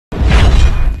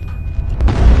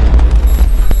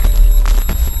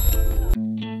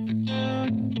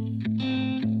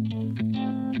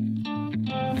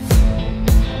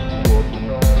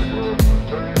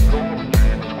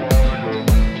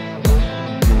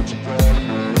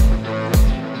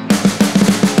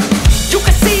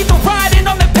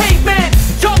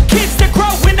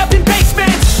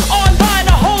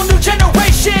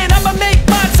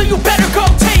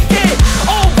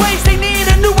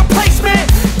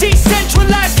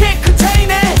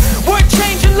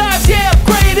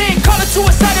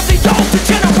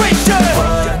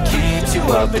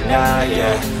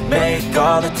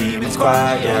all the demons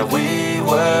quiet. Yeah, we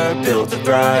were built to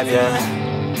thrive, yeah.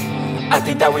 I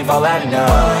think that we've all had enough.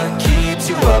 What keeps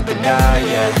you up at night,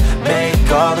 yeah. Make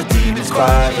all the demons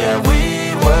quiet, yeah.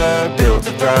 We were built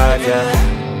to thrive, yeah.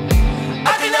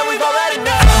 I think that we've all had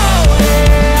enough. Oh,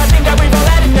 yeah, I think that we've all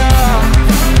had enough.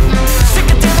 Sick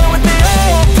of dealing with the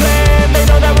old plan. They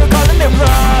know that we're calling it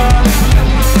wrong.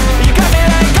 You got me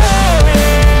like, oh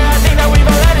yeah, I think that we've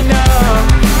all had enough.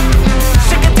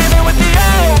 Sick of dealing with the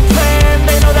old plan.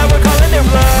 They know that we're calling it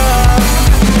wrong.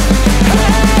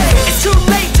 Hey, it's too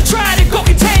late to try to go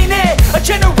contain it. A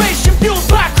generation fueled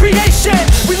by creation.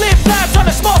 We live lives on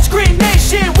a small screen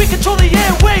nation. We control the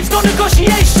airwaves, no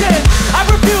negotiation. I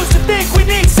refuse to think we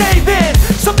need saving.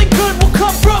 Something good will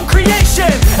come from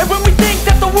creation. And when we think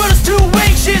that the world is too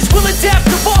anxious, we'll adapt,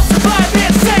 evolve, survive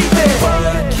and save it.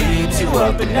 What keeps you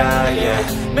up at night, yeah.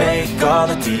 Make all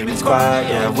the demons quiet,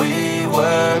 yeah. We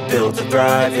were built to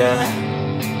thrive, yeah.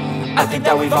 I think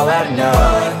that we've all had enough.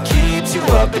 What keeps you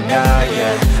up at night,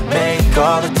 yeah. Make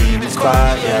all the demons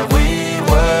quiet, yeah. We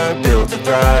were built to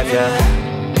thrive, yeah.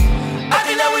 I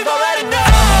think that we've all had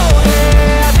enough. Oh,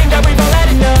 yeah, I think that we've all had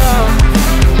enough.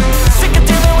 Sick of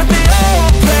dealing with the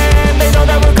old plan. They know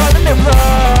that we're calling it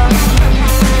wrong.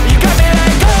 You got me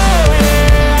like, oh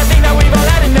yeah, I think that we've all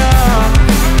had enough.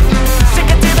 Sick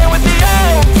of dealing with the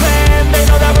old plan. They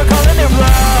know that we're calling it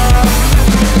wrong.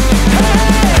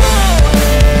 Hey, oh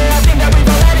yeah, I think that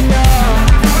we've all had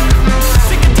enough.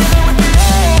 Sick of dealing with the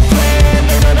old plan.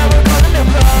 They know that we're calling it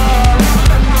wrong.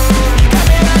 You got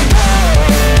me like, oh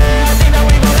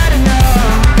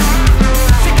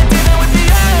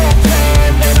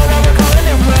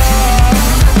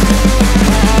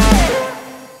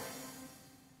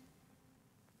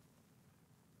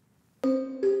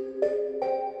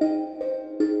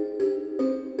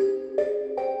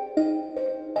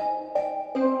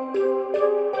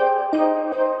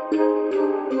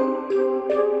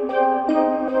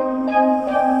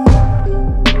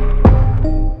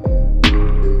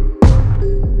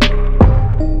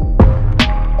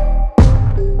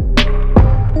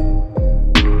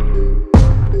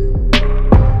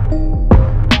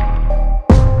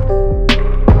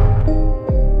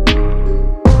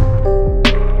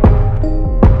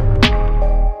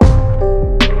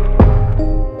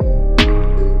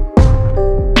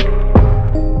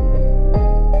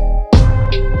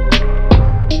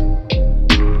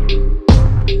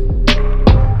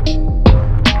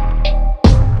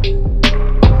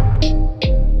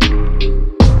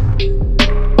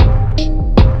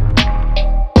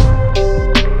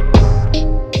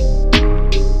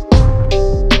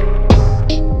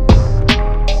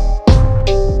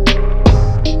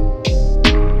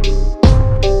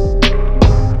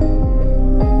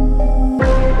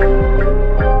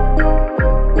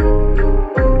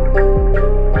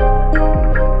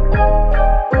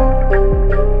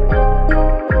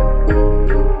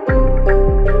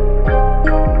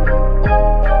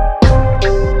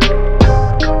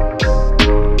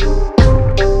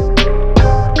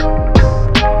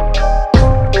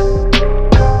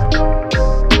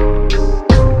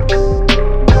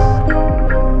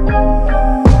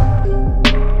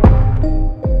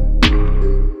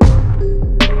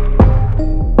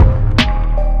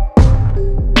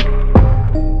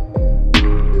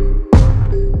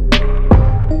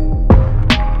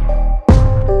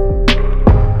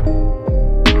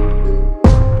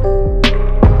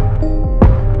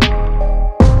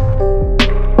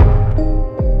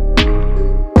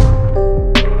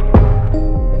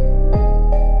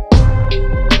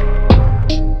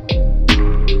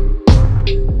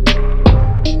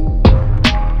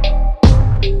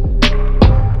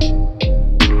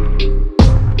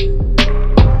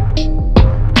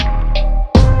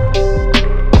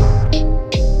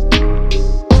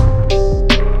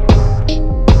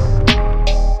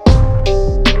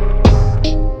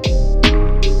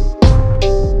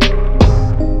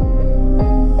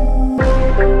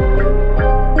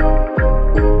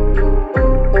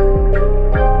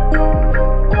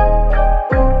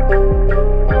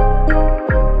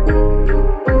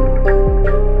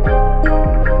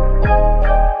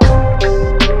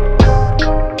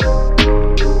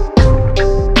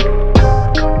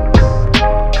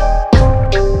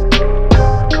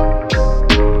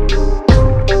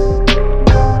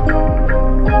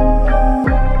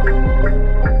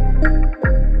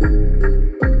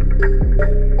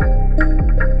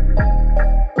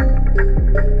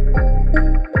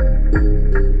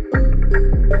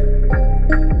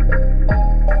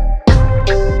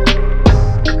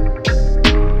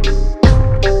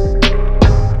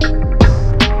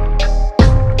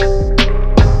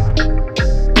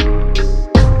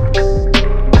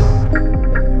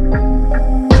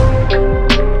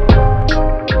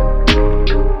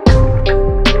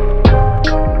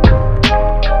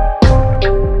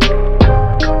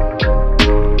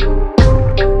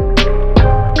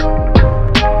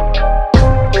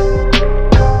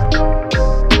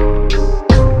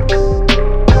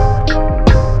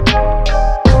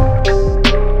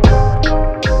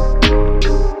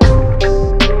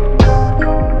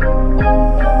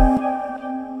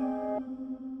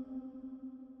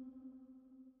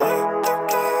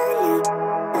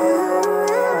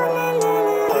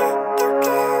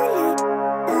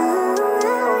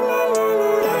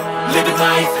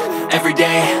life,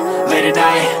 everyday, late at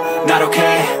night, not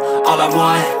okay. All I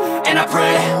want, and I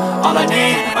pray, all I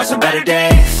need are some better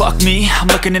days. Fuck me, I'm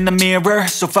looking in the mirror,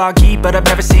 so foggy, but I've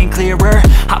never seen clearer.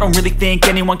 I don't really think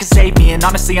anyone can save me, and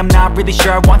honestly I'm not really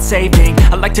sure I want saving.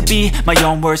 I like to be my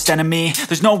own worst enemy.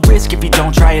 There's no risk if you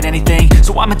don't try at anything,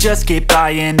 so I'ma just keep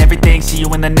buying everything. See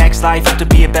you in the next life, have to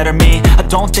be a better me. I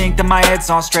don't think that my head's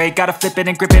on straight, gotta flip it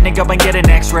and grip it and go and get an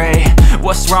x-ray.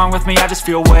 What's wrong with me? I just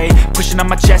feel weight pushing on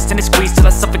my chest and it squeezes till I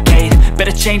suffocate.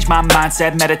 Better change my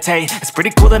mindset, meditate. It's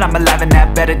pretty cool that I'm alive and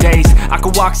have better days. I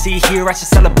could walk, see, hear, I should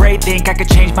celebrate. Think I could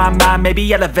change my mind,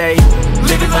 maybe elevate.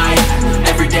 Living life,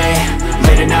 everyday,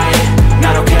 late at night,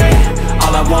 not okay.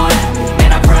 All I want,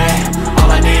 and I pray, all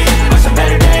I need are some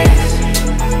better days.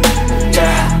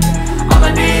 Yeah, all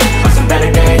I need are some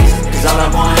better days. Cause all I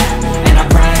want, and I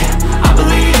pray, I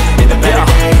believe in the better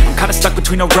days. I'm kinda stuck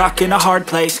between a rock and a hard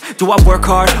place. Do I work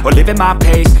hard or live at my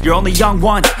pace? You're only young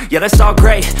once, yeah that's all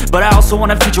great, but I also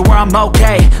want a future where I'm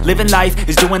okay. Living life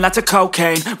is doing lots of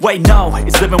cocaine. Wait no,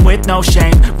 it's living with no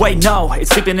shame. Wait no, it's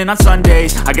sleeping in on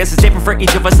Sundays. I guess it's different for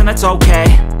each of us and that's okay.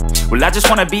 Well I just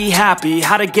wanna be happy,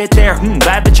 how to get there?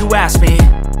 Glad that you asked me.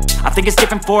 I think it's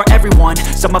different for everyone.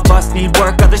 Some of us need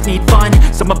work, others need fun.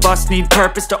 Some of us need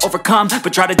purpose to overcome.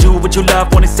 But try to do what you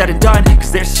love when it's said and done.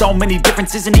 Cause there's so many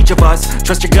differences in each of us.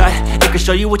 Trust your gut, it can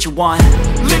show you what you want.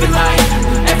 Living life,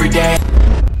 everyday.